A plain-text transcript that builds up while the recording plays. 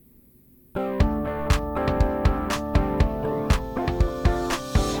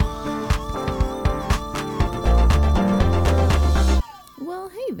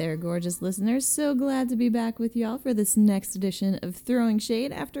gorgeous listeners. So glad to be back with y'all for this next edition of Throwing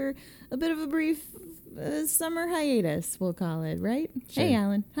Shade after a bit of a brief summer hiatus, we'll call it, right? Sure. Hey,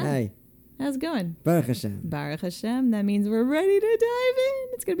 Alan. Hi. How's it going? Baruch Hashem. Baruch Hashem. That means we're ready to dive in.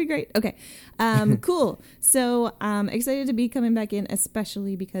 It's going to be great. Okay. Cool. So excited to be coming back in,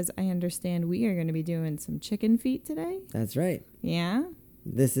 especially because I understand we are going to be doing some chicken feet today. That's right. Yeah?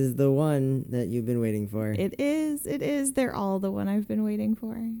 This is the one that you've been waiting for. It is. It is. They're all the one I've been waiting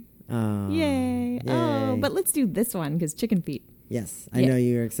for. Oh, Yay. Oh, but let's do this one because chicken feet. Yes. I know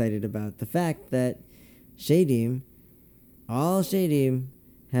you're excited about the fact that Shadim, all Shadim,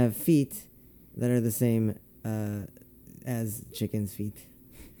 have feet that are the same as chicken's feet.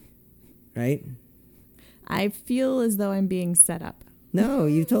 Right? I feel as though I'm being set up. No,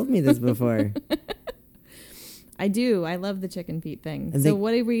 you told me this before. I do. I love the chicken feet thing. And so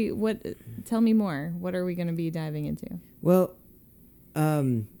tell me more. What are we going to be diving into? Well,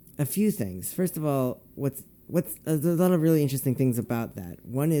 a few things. First of all, there's a lot of really interesting things about that.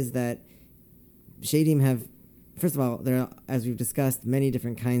 One is that Shadim have, first of all, there are, as we've discussed, many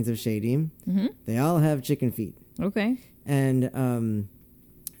different kinds of Shadim. Mm-hmm. They all have chicken feet. Okay. And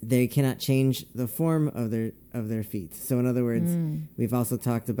they cannot change the form of their feet. So in other words, we've also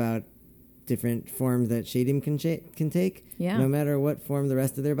talked about different forms that Shadim can take. Yeah. No matter what form the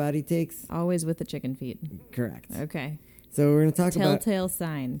rest of their body takes. Always with the chicken feet. Correct. Okay. So we're going to talk about... Telltale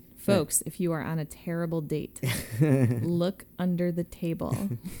sign. Folks, if you are on a terrible date, look under the table.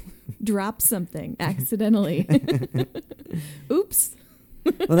 Drop something accidentally. Oops.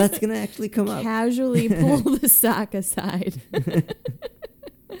 Well, that's going to actually come up. Casually pull the sock aside.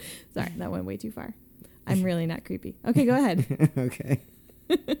 Sorry, that went way too far. I'm really not creepy. Okay, go ahead. Okay.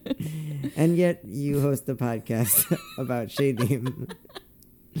 And yet you host a podcast about Shadim.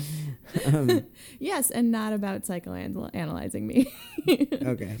 Yes, and not about psychoanalyzing me.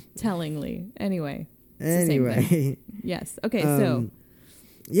 Okay. Tellingly. Anyway. It's the same thing. Yes. Okay,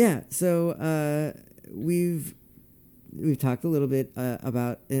 Yeah, so we've talked a little bit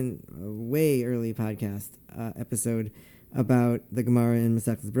about, in a way early podcast episode, about the Gemara in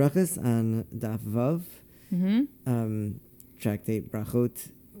Masechtas Brachos on Daf Vav. Mm-hmm. Tractate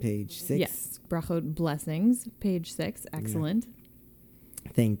Brachot, page 6. Yes, Brachot Blessings, page 6. Excellent.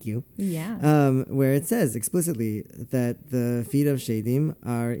 Yeah. Thank you. Yeah. Where it says explicitly that the feet of Shadim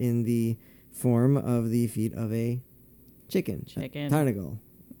are in the form of the feet of a chicken. Tarnagol,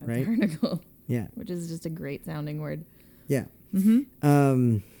 right? Tarnagol. Yeah. Which is just a great sounding word. Yeah.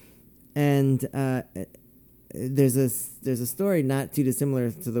 Mm-hmm. And there's a story not too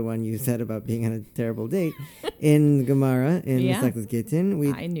dissimilar to the one you said about being on a terrible date in Gemara in Masechtas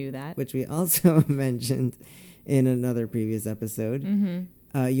Gittin. I knew that, which we also mentioned in another previous episode.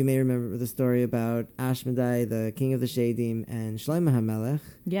 Mm-hmm. You may remember the story about Ashmedai, the king of the Shadim, and Shlomo HaMelech.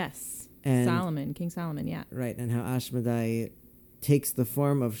 Yes, and King Solomon. Yeah, right, and how Ashmedai takes the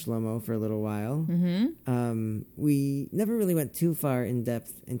form of Shlomo for a little while. Mm-hmm. We never really went too far in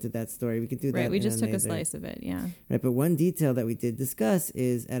depth into that story. We could do that. Right, we just took a slice of it, yeah. Right, but one detail that we did discuss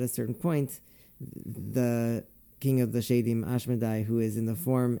is at a certain point, the king of the Shadim, Ashmedai, who is in the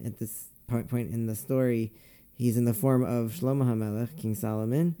form at this point in the story, he's in the form of Shlomo HaMelech, King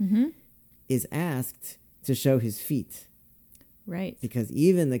Solomon, is asked to show his feet. Right. Because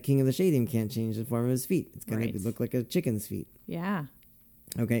even the king of the Shadim can't change the form of his feet. It's going to look like a chicken's feet. Yeah.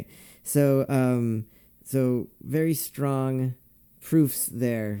 Okay. So very strong proofs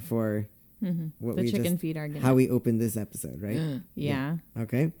there for what the chicken feet argument. How we opened this episode, right? Yeah.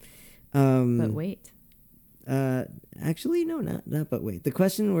 Okay. But wait. Actually, no, not but wait. The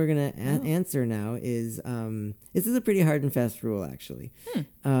question we're going to answer now is, this is a pretty hard and fast rule, actually.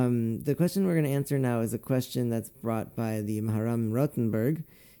 The question we're going to answer now is a question that's brought by the Maharam Rothenberg.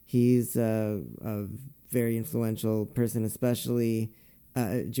 He's a very influential person, especially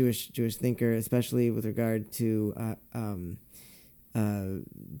Jewish thinker, especially with regard to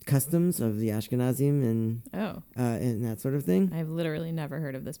customs of the Ashkenazim and that sort of thing. I've literally never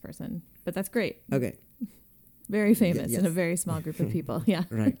heard of this person, but that's great. Okay. Very famous in a very small group of people. Yeah.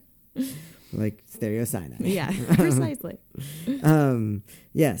 Right. Like Stereo Sinai. Yeah, precisely.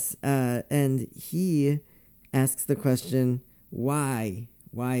 Yes. And he asks the question, why?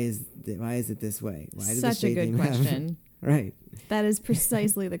 Why is it this way? Why did Such a good question. Right. That is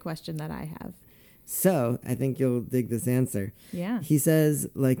precisely the question that I have. So I think you'll dig this answer. Yeah. He says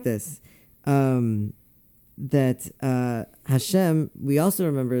like this, that Hashem, we also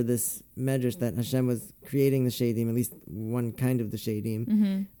remember this medrash that Hashem was creating the Shadim, at least one kind of the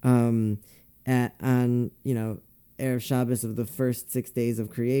Shadim, on Erev Shabbos of the first 6 days of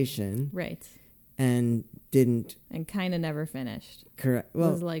creation. Right. and didn't And kind of never finished. correct. It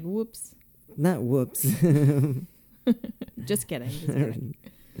was Well, like, whoops. not whoops. Just kidding. Just kidding.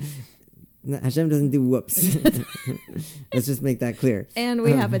 No, Hashem doesn't do whoops. Let's just make that clear. And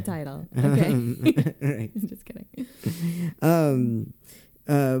we have a title. Okay. Right. Just kidding.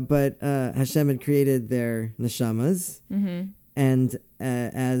 But Hashem had created their neshamas, and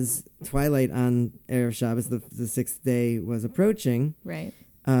as twilight on Erev Shabbos, the sixth day, was approaching, Right.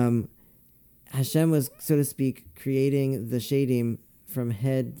 Hashem was, so to speak, creating the shadim from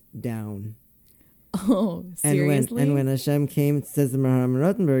head down. Oh, seriously? And when Hashem came, says the Maharam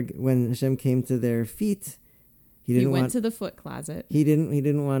Rothenberg, when Hashem came to their feet, he went to the foot closet. He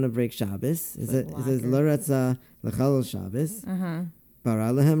didn't want to break Shabbos. It says Lo Ratza L'Chalal Shabbos.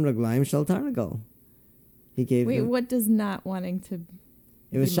 Bara Lahem Raglaim Shel Tarnagol. He gave. Wait, them, what does not wanting to?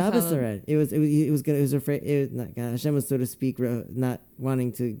 it was be Shabbos L'Chalal- already. It was afraid. Hashem was, so to speak, not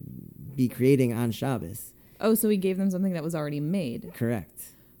wanting to be creating on Shabbos. Oh, so he gave them something that was already made. Correct.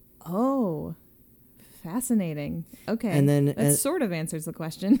 Oh, fascinating. Okay, And then that sort of answers the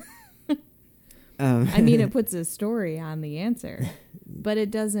question. I mean, it puts a story on the answer, but it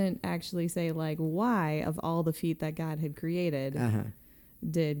doesn't actually say like why of all the feet that God had created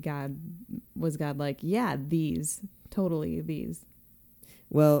was God like, yeah, totally these.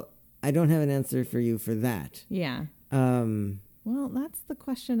 Well, I don't have an answer for you for that. Yeah. Um, Well, that's the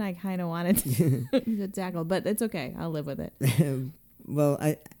question I kind of wanted to tackle, but it's okay. I'll live with it. well,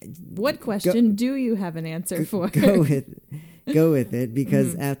 What question do you have an answer for? Go with it,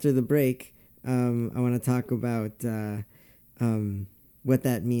 because after the break, I want to talk about what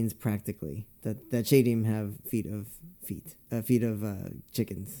that means practically. That shadim have feet of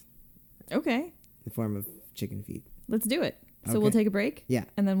chickens. Okay, In the form of chicken feet. let's do it. So Okay. we'll take a break. Yeah.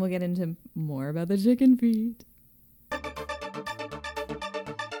 And then we'll get into more about the chicken feet.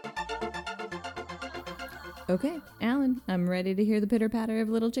 Okay, Alan, I'm ready to hear the pitter patter of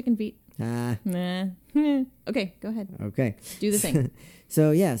little chicken feet. Nah. Okay, go ahead. Okay. Do the thing.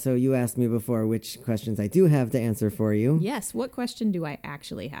 So you asked me before which questions I do have to answer for you. Yes, what question do I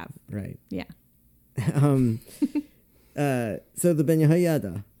actually have? Right. Yeah. So the Ben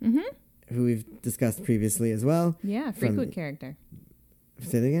Yehoyada, who we've discussed previously as well. Yeah, frequent character.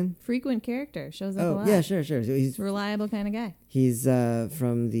 Say it again? Frequent character. Shows up a lot. Oh, yeah, sure. So he's Reliable kind of guy. He's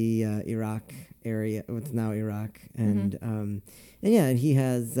from the Iraq area, what's now Iraq, and he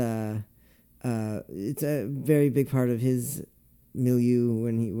has it's a very big part of his milieu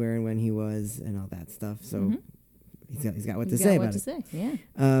when he was and all that stuff. So he's got what to say about it.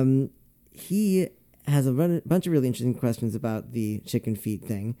 Yeah. He has a bunch of really interesting questions about the chicken feet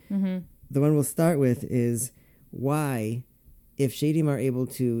thing. The one we'll start with is why, if shadim are able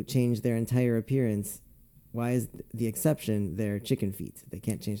to change their entire appearance, why is the exception their chicken feet? They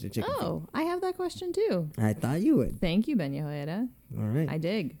can't change their chicken feet. Oh, I have that question too. I thought you would. Thank you, Ben Yehoyada. All right. I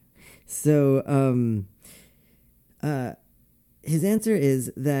dig. So his answer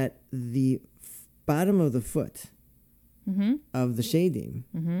is that the bottom of the foot of the shadim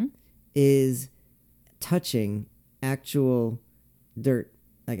is touching actual dirt,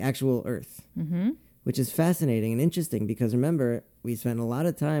 like actual earth, which is fascinating and interesting because remember, we spent a lot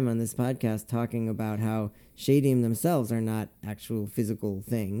of time on this podcast talking about how shadim themselves are not actual physical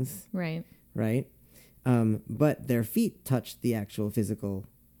things. Right. Right? But their feet touch the actual physical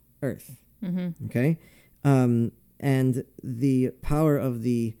earth. Okay? And the power of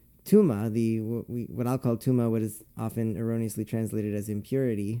the tuma, what I'll call tuma, what is often erroneously translated as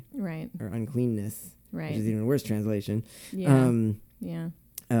impurity, Right. or uncleanness, Right. which is even a worse translation. Yeah. Yeah.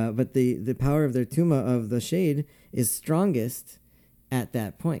 But the power of their tuma of the shade is strongest at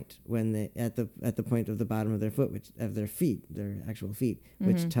that point at the point of the bottom of their foot, their actual feet,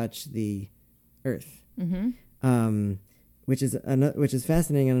 which touch the earth. Which is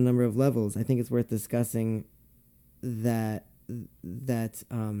fascinating on a number of levels. I think it's worth discussing that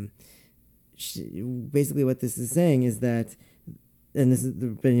basically what this is saying is that, and this is the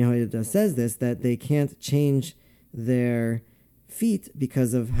Ben Yehoyada says this, that they can't change their feet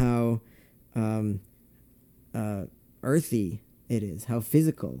because of how earthy it is, how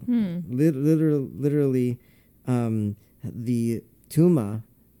physical. Literally, the tuma,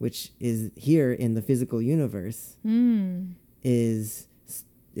 which is here in the physical universe, is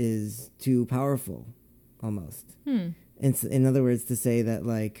too powerful, almost. In other words, to say that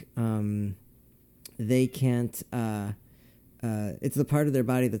like they can't. It's the part of their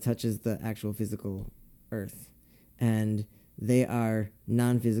body that touches the actual physical earth, and they are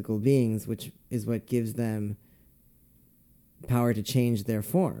non-physical beings, which is what gives them power to change their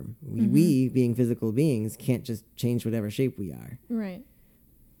form. We, being physical beings, can't just change whatever shape we are. Right.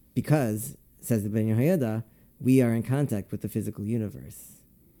 Because says the Ben Yehoyada, we are in contact with the physical universe.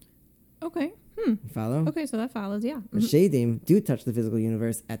 Okay. You follow? Okay, so that follows, yeah. The Shadim do touch the physical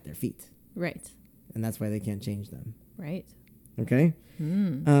universe at their feet. Right. And that's why they can't change them. Right. Okay?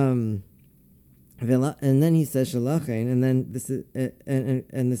 And then he says Shalachain, and then this is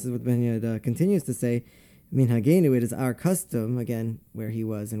and this is what Ben Yehoyada continues to say, Min Hagenu, it is our custom, again, where he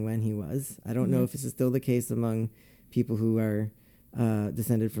was and when he was. I don't know if this is still the case among people who are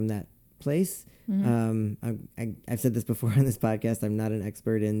descended from that place. I've said this before on this podcast. I'm not an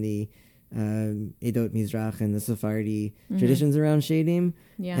expert in the Edot Mizrach and the Sephardi traditions around Shadim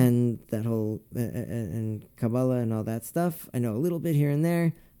and that whole and Kabbalah and all that stuff. I know a little bit here and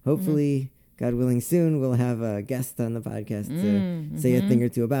there. Hopefully, God willing, soon we'll have a guest on the podcast to say a thing or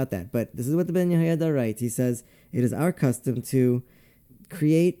two about that. But this is what the Ben Yehoyada writes. He says, it is our custom to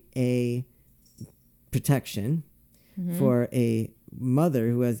create a protection for a mother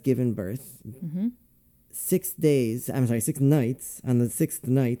who has given birth 6 nights, on the 6th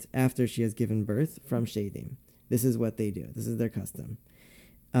night after she has given birth from Shadim. This is what they do. This is their custom.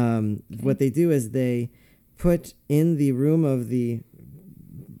 What they do is they put in the room of the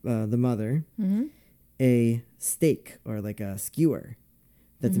mother a stake or like a skewer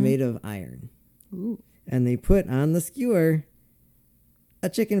that's made of iron. Ooh. And they put on the skewer a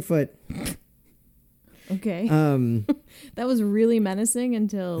chicken foot. Okay. That was really menacing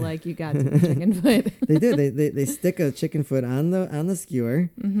until like you got to the chicken foot. They do. They stick a chicken foot on the skewer.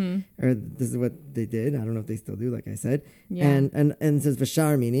 Or this is what they did. I don't know if they still do, like I said. Yeah. And it says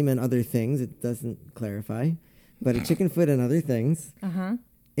vashar minim and other things. It doesn't clarify. But a chicken foot and other things.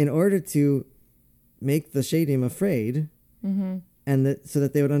 In order to make the Shadim afraid, and so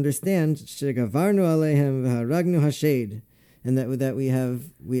that they would understand shegavarnu alehem v'haragnu hashade, and that we have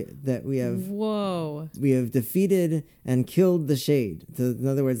Whoa. we have defeated and killed the shade. So in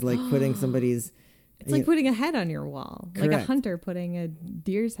other words, like putting somebody's. It's like putting a head on your wall, Correct. like a hunter putting a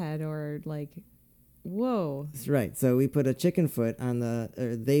deer's head, or like, whoa. That's right. So we put a chicken foot on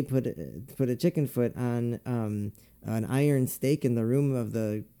they put a chicken foot on an iron stake in the room of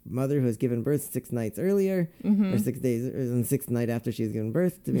the mother who has given birth 6 nights earlier, or 6 days, or on the 6th night after she's given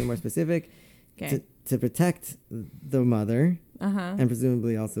birth, to be more specific, to protect the mother, and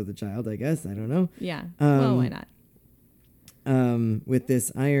presumably also the child, I guess. I don't know. Yeah. Well, why not? With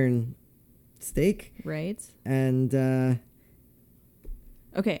this iron stake. Right. And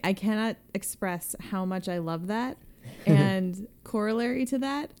okay, I cannot express how much I love that. And corollary to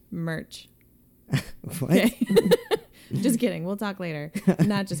that, merch. What? Okay. Just kidding. We'll talk later.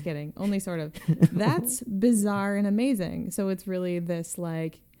 Not just kidding. Only sort of. That's bizarre and amazing. So it's really this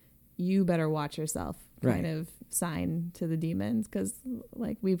like, you better watch yourself kind of sign to the demons, because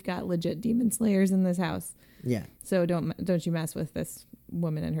like we've got legit demon slayers in this house. Yeah. So don't you mess with this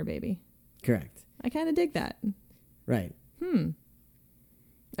woman and her baby. Correct. I kind of dig that. Right.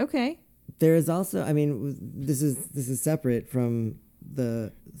 Okay. There is also, I mean, this is separate from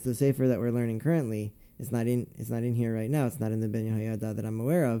the sefer that we're learning currently. It's not in here right now. It's not in the Ben Yehoyada that I'm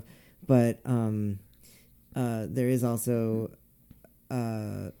aware of, but there is also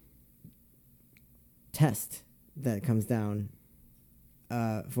a test that comes down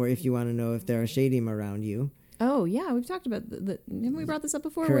for if you want to know if there are shadim around you. Oh yeah, we've talked about haven't we brought this up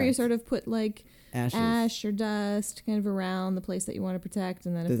before? Correct. Where you sort of put like Ashes. ash or dust kind of around the place that you want to protect,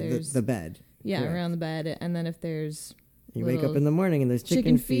 and then if there's the bed. Yeah, Correct. around the bed, and then if there's you wake up in the morning and there's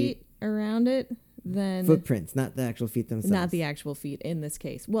chicken feet around it, then footprints, not the actual feet themselves. not the actual feet in this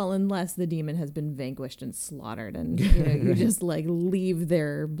case. Well, unless the demon has been vanquished and slaughtered, and you just like leave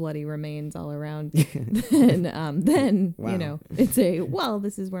their bloody remains all around, then Wow. it's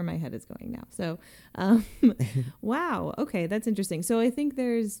this is where my head is going now. So, wow, okay, that's interesting. So I think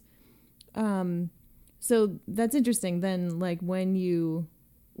there's, so that's interesting. Then, like when you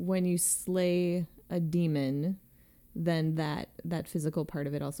slay a demon, then that physical part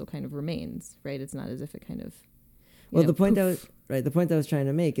of it also kind of remains, right? It's not as if it kind of the point I was trying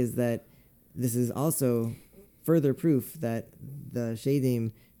to make is that this is also further proof that the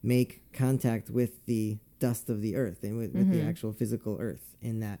shadim make contact with the dust of the earth and with the actual physical earth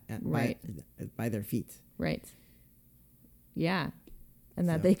in that by their feet. Right. Yeah. And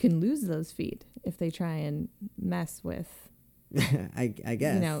that they can lose those feet if they try and mess with I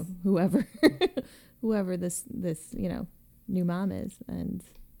guess. whoever this new mom is. And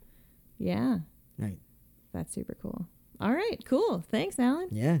yeah. Right. That's super cool. All right, cool. Thanks, Alan.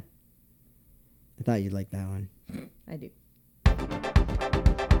 Yeah. I thought you'd like that one. I do.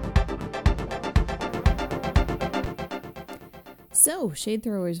 So, Shade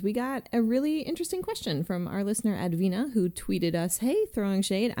Throwers, we got a really interesting question from our listener Advina, who tweeted us, "Hey, Throwing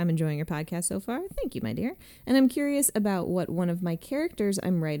Shade, I'm enjoying your podcast so far. Thank you, my dear. And I'm curious about what one of my characters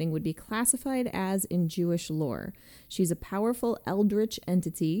I'm writing would be classified as in Jewish lore. She's a powerful eldritch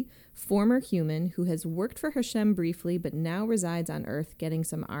entity, former human, who has worked for Hashem briefly, but now resides on Earth getting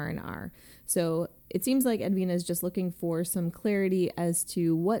some R&R. So it seems like Advina is just looking for some clarity as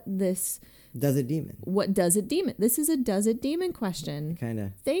to what this... Does it demon? What does it demon? This is a does it demon question. Kind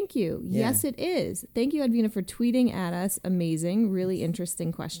of. Thank you. Yeah. Yes, it is. Thank you, Advina, for tweeting at us. Amazing. Really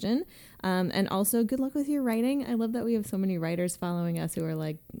interesting question. And also, good luck with your writing. I love that we have so many writers following us who are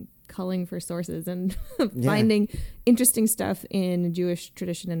like culling for sources and finding interesting stuff in Jewish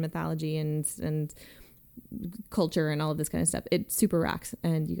tradition and mythology and culture and all of this kind of stuff. It super rocks,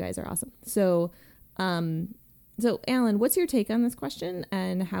 and you guys are awesome. So, Alan, what's your take on this question,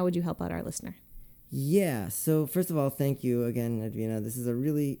 and how would you help out our listener? Yeah, so first of all, thank you again, Advina. This is a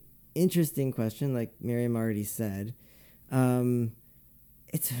really interesting question, like Miriam already said.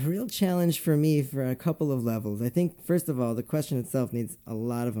 It's a real challenge for me for a couple of levels. I think, first of all, the question itself needs a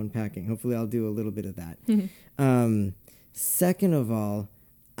lot of unpacking. Hopefully I'll do a little bit of that. Second of all,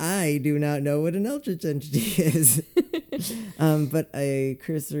 I do not know what an eldritch entity is. But a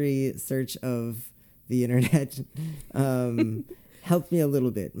cursory search of the internet helped me a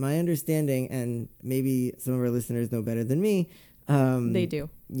little bit. My understanding, and maybe some of our listeners know better than me. They do.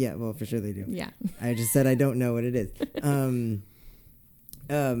 Yeah, well, for sure they do. Yeah. I just said I don't know what it is.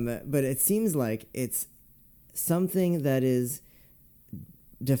 But it seems like it's something that is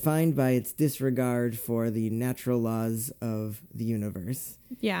defined by its disregard for the natural laws of the universe.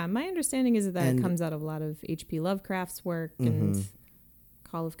 Yeah, my understanding is that it comes out of a lot of H.P. Lovecraft's work and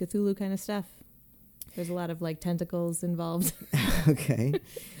Call of Cthulhu kind of stuff. There's a lot of like tentacles involved. Okay.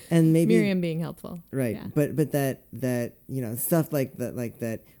 And maybe Miriam being helpful. Right. Yeah. But that, stuff like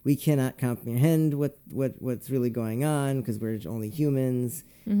that we cannot comprehend what's really going on because we're only humans,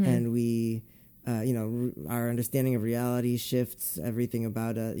 and we our understanding of reality shifts everything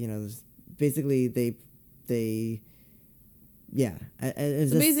about basically they yeah.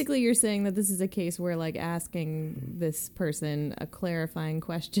 So basically you're saying that this is a case where like asking this person a clarifying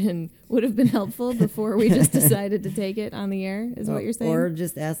question would have been helpful before we just decided to take it on the air, is what you're saying? Or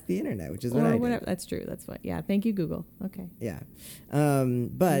just ask the internet, which is what I did. Whatever. That's true. That's what. Yeah. Thank you, Google. Okay. Yeah.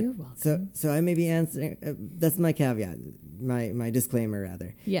 But you're welcome. So I may be answering, that's my caveat, my disclaimer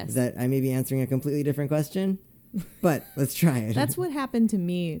rather. Yes. That I may be answering a completely different question, but let's try it. That's what happened to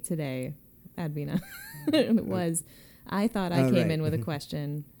me today, Advina. It was... I thought I came in with a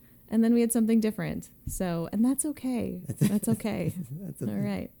question, and then we had something different. So, and that's okay. That's okay. All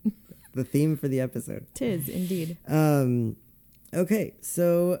right. The theme for the episode. 'Tis indeed. Okay.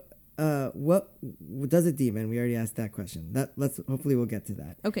 So, what does it demon? We already asked that question. Hopefully we'll get to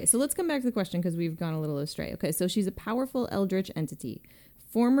that. Okay. So let's come back to the question because we've gone a little astray. Okay. So she's a powerful eldritch entity,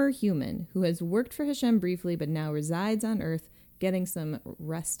 former human who has worked for Hashem briefly, but now resides on Earth, getting some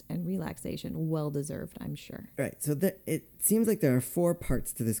rest and relaxation. Well-deserved, I'm sure. Right. So it seems like there are 4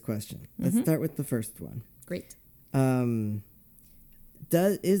 parts to this question. Let's start with the first one. Great.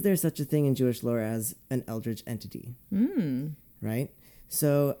 Is there such a thing in Jewish lore as an eldritch entity? Right?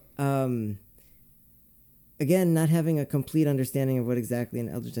 So, again, not having a complete understanding of what exactly an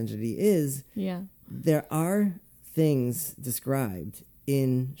eldritch entity is, there are things described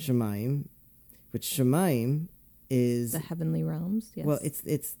in Shemaim, which Shemaim is the heavenly realms. Yes. Well, it's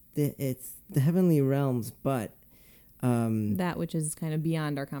the heavenly realms, but that which is kind of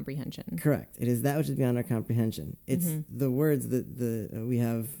beyond our comprehension. Correct. It is that which is beyond our comprehension. It's the words that we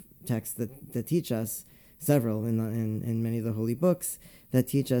have texts that teach us, several in many of the holy books, that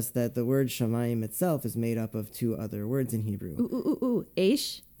teach us that the word Shamayim itself is made up of 2 other words in Hebrew. Ooh.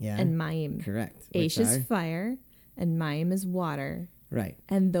 Aish and Mayim. Correct. Aish is fire and Mayim is water. Right.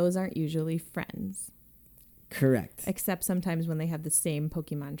 And those aren't usually friends. Correct. Except sometimes when they have the same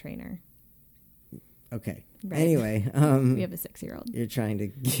Pokemon trainer. Okay. Right. Anyway. We have a 6-year-old. You're trying to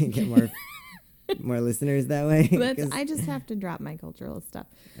get more listeners that way? I just have to drop my cultural stuff.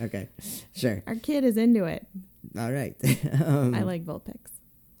 Okay. Sure. Our kid is into it. All right. I like Vulpix.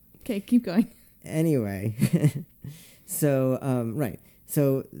 Okay, keep going. Anyway. So, right.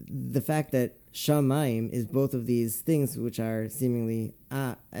 So the fact that Shamayim is both of these things which are seemingly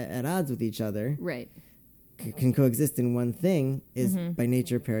at odds with each other. Right. Can coexist in one thing is by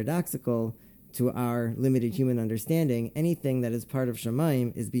nature paradoxical to our limited human understanding. Anything that is part of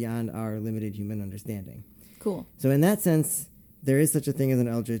Shamayim is beyond our limited human understanding. Cool. So in that sense, there is such a thing as an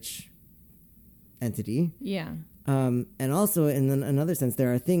eldritch entity. Yeah. And also in another sense,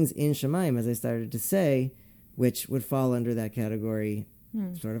 there are things in Shamayim, as I started to say, which would fall under that category.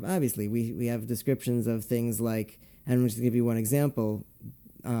 Sort of obviously, we have descriptions of things like, and I'm just to give you one example.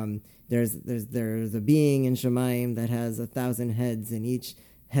 There's a being in Shemayim that has 1,000 heads, and each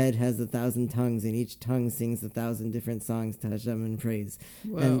head has 1,000 tongues, and each tongue sings 1,000 different songs to Hashem in praise.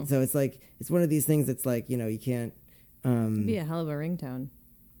 Whoa. And so it's like, it's one of these things that's like, you can't. It'd be a hell of a ringtone.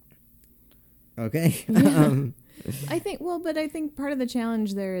 Okay. I think part of the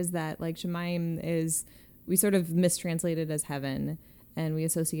challenge there is that like Shemayim is, we sort of mistranslate it as heaven, and we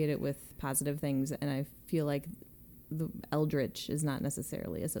associate it with positive things, and I feel like the eldritch is not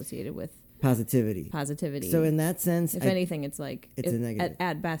necessarily associated with positivity. So in that sense, if anything, it's like it's a negative.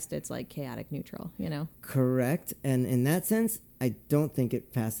 At best, it's like chaotic neutral. Correct. And in that sense, I don't think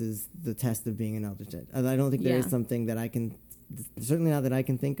it passes the test of being an eldritch. I don't think there is something that I can, certainly not that I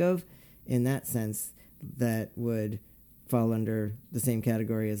can think of, in that sense that would fall under the same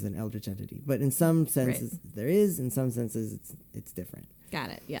category as an eldritch entity. But in some senses there is, in some senses it's different. Got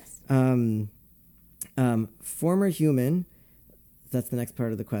it. Yes. Former human, that's the next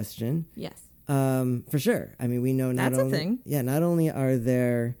part of the question. Yes. For sure. I mean, we know not that's only, a thing. Yeah, not only are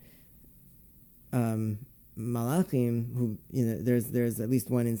there malachim who, there's at least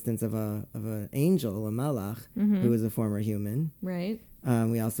one instance of an angel, a malach, who is a former human. Right.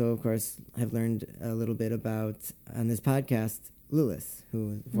 We also, of course, have learned a little bit about, on this podcast, Lilith,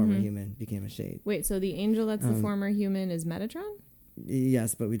 who former human became a shade. Wait, so the angel that's the former human is Metatron?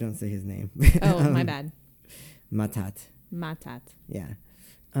 Yes, but we don't say his name. Oh, my bad. Matat. Yeah.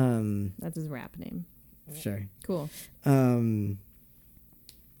 That's his rap name. Sure. Cool.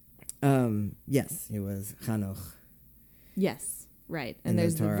 Yes, it was Chanoch. Yes, right. And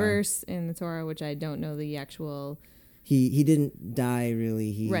there's the verse in the Torah, which I don't know the actual... He didn't die,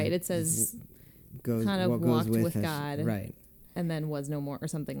 really. It says walked with God. Right. And then was no more, or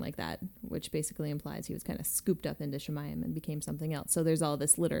something like that, which basically implies he was kind of scooped up into Shemayim and became something else. So there's all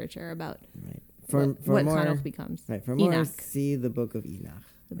this literature about what more, Chanoch becomes. Right. For more, see the book of Enoch.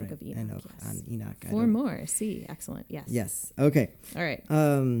 The book of Enoch. Yes. On Enoch. For more, see. Excellent. Yes. Yes. Okay. All right.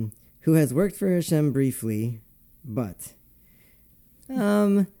 Who has worked for Hashem briefly, but...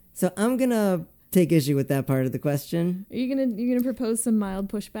 So I'm going to take issue with that part of the question. Are you gonna propose some mild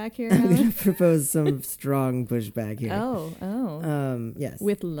pushback here? I'm going to propose some strong pushback here. Oh. Yes.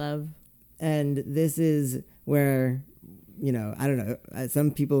 With love. And this is where, I don't know.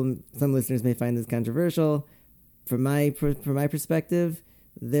 Some listeners may find this controversial. From my perspective,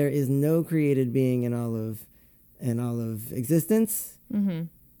 there is no created being in all of existence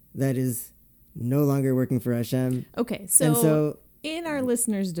that is no longer working for Hashem. Okay, so in our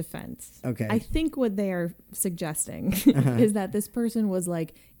listeners' defense, I think what they are suggesting is that this person was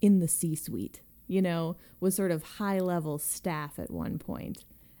like in the C-suite, was sort of high-level staff at one point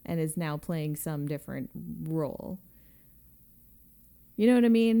and is now playing some different role. You know what I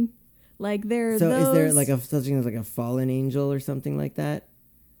mean? Like is there like such thing as like a fallen angel or something like that?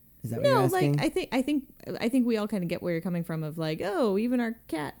 Is that what you're asking? No, like I think we all kind of get where you're coming from of like, oh, even our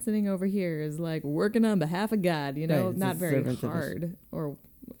cat sitting over here is like working on behalf of God, right, not very hard or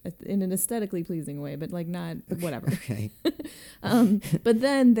in an aesthetically pleasing way, but like not whatever. Okay. But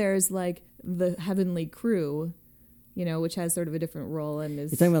then there's like the heavenly crew, which has sort of a different role and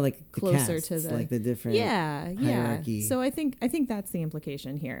is you're talking about like closer the castes, to like the different hierarchy. Yeah. So I think that's the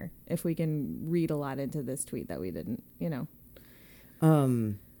implication here. If we can read a lot into this tweet that we didn't,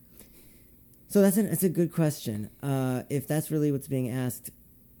 So that's a good question. If that's really what's being asked,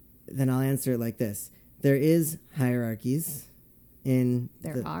 then I'll answer it like this: there is hierarchies in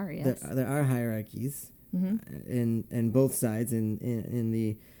there are hierarchies in both sides, in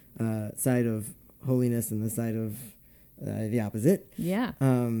the side of holiness and the side of the opposite. Yeah.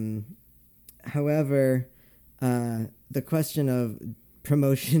 However, the question of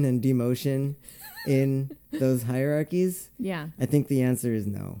promotion and demotion in those hierarchies, I think the answer is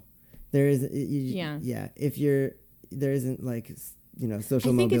no. There is, if there isn't like,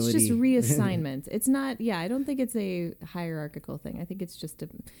 social mobility. I think it's just reassignment. It's not, I don't think it's a hierarchical thing. I think it's just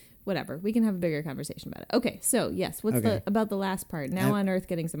whatever. We can have a bigger conversation about it. Okay, so yes, about the last part? Now on Earth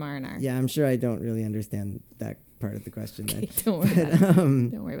getting some R&R. Yeah, I'm sure I don't really understand that part of the question. Okay, don't worry about it.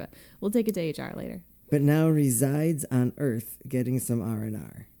 Don't worry about it. We'll take it to HR later. But now resides on Earth getting some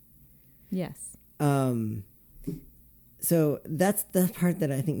R&R. Yes. So that's the part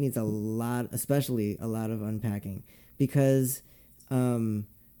that I think needs especially a lot of unpacking, because the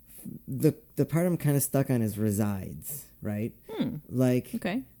part I'm kind of stuck on is resides, right? Like,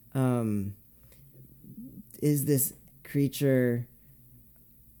 okay. Is this creature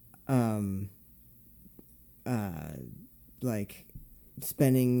like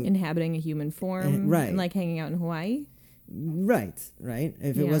spending inhabiting a human form, right, and like hanging out in Hawaii. Right.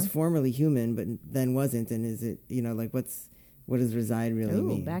 If it was formerly human, but then wasn't, and is it, like what does reside really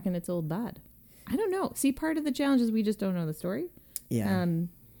mean? Back in its old bod. I don't know. See, part of the challenge is we just don't know the story. Yeah.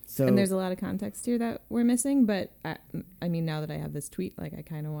 So, and there's a lot of context here that we're missing, but I mean, now that I have this tweet, like, I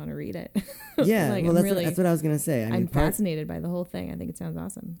kind of want to read it. Yeah, like, well, that's what I was going to say. I'm fascinated by the whole thing. I think it sounds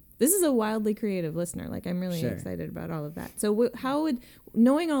awesome. This is a wildly creative listener. Like, I'm really excited about all of that. So how would,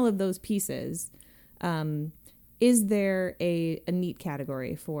 knowing all of those pieces, is there a neat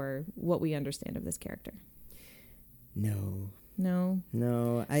category for what we understand of this character? No.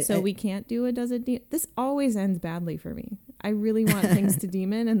 We can't do a does it. This always ends badly for me. I really want things to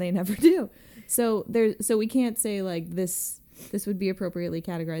demon, and they never do. So we can't say like this would be appropriately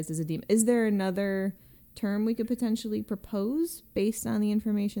categorized as a demon. Is there another term we could potentially propose based on the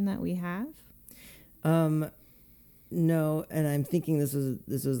information that we have? No, and I'm thinking this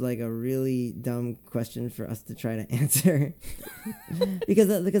was like a really dumb question for us to try to answer because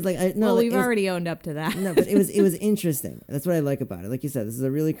like we've already owned up to that. No, but it was interesting. That's what I like about it. Like you said, this is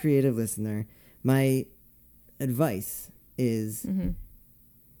a really creative listener. My advice is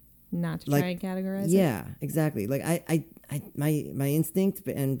not to try and categorize. Yeah, exactly. Like my instinct,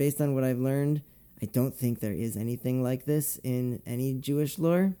 and based on what I've learned, I don't think there is anything like this in any Jewish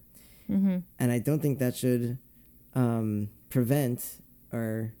lore, and I don't think that should prevent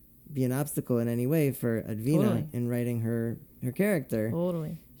or be an obstacle in any way for Advina in writing her character.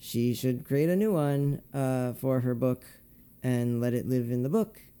 Totally. She should create a new one for her book and let it live in the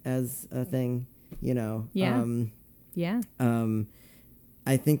book as a thing, Yeah.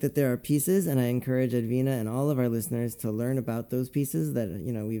 I think that there are pieces, and I encourage Advina and all of our listeners to learn about those pieces that,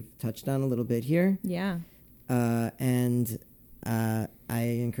 we've touched on a little bit here. Yeah. And I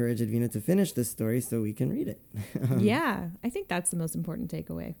encourage Advina to finish this story so we can read it. Yeah, I think that's the most important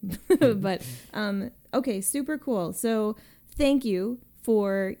takeaway. But, okay, super cool. So thank you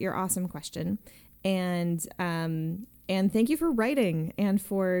for your awesome question. And thank you for writing and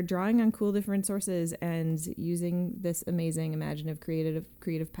for drawing on cool different sources and using this amazing imaginative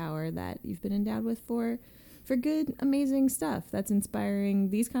creative power that you've been endowed with for good, amazing stuff that's inspiring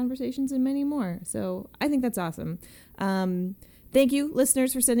these conversations and many more. So I think that's awesome. Thank you,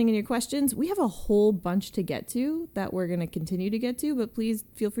 listeners, for sending in your questions. We have a whole bunch to get to that we're going to continue to get to, but please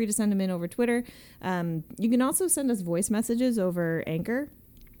feel free to send them in over Twitter. You can also send us voice messages over Anchor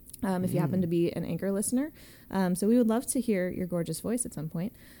if you happen to be an Anchor listener. So we would love to hear your gorgeous voice at some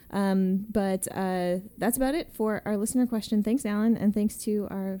point. But that's about it for our listener question. Thanks, Alan, and thanks to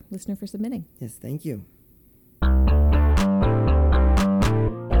our listener for submitting. Yes, thank you.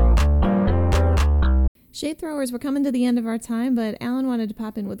 Shade throwers, we're coming to the end of our time, but Alan wanted to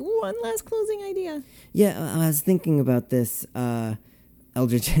pop in with one last closing idea. Yeah, I was thinking about this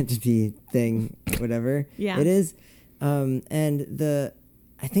Eldritch Entity thing, whatever it is. And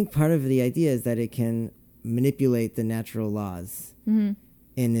I think part of the idea is that it can manipulate the natural laws in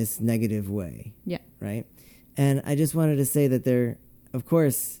this negative way. Yeah. Right? And I just wanted to say that there, of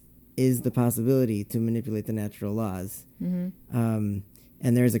course, is the possibility to manipulate the natural laws. And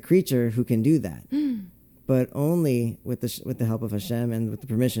there's a creature who can do that. But only with the help of Hashem and with the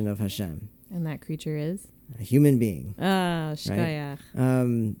permission of Hashem. And that creature is? A human being. Shkayach.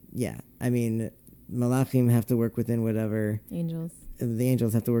 Right? Yeah. I mean, Malachim have to work within whatever... Angels. The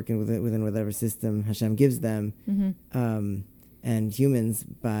angels have to work within whatever system Hashem gives them. And humans,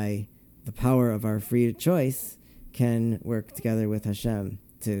 by the power of our free choice, can work together with Hashem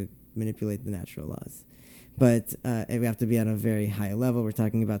to manipulate the natural laws. But we have to be on a very high level. We're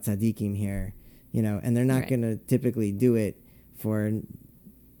talking about tzaddikim here. And they're not going to typically do it for,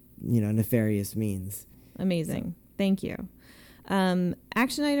 nefarious means. Amazing. So. Thank you.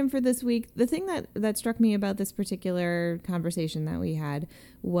 Action item for this week. The thing that struck me about this particular conversation that we had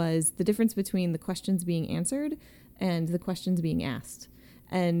was the difference between the questions being answered and the questions being asked.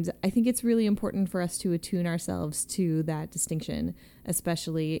 And I think it's really important for us to attune ourselves to that distinction,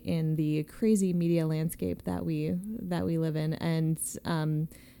 especially in the crazy media landscape that we live in.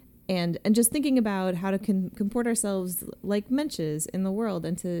 And just thinking about how to comport ourselves like mensches in the world,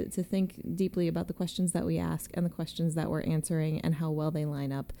 and to think deeply about the questions that we ask and the questions that we're answering and how well they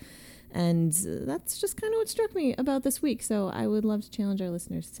line up. And that's just kind of what struck me about this week. So I would love to challenge our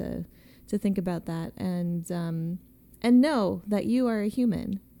listeners to think about that and know that you are a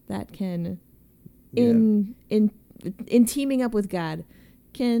human that can, in teaming up with God,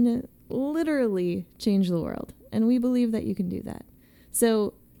 can literally change the world. And we believe that you can do that.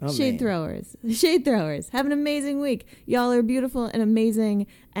 So Shade throwers. Shade throwers. Have an amazing week. Y'all are beautiful and amazing,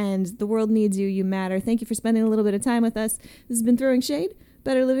 and the world needs you. You matter. Thank you for spending a little bit of time with us. This has been Throwing Shade,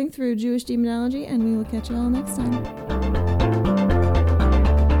 Better Living Through Jewish Demonology, and we will catch you all next time.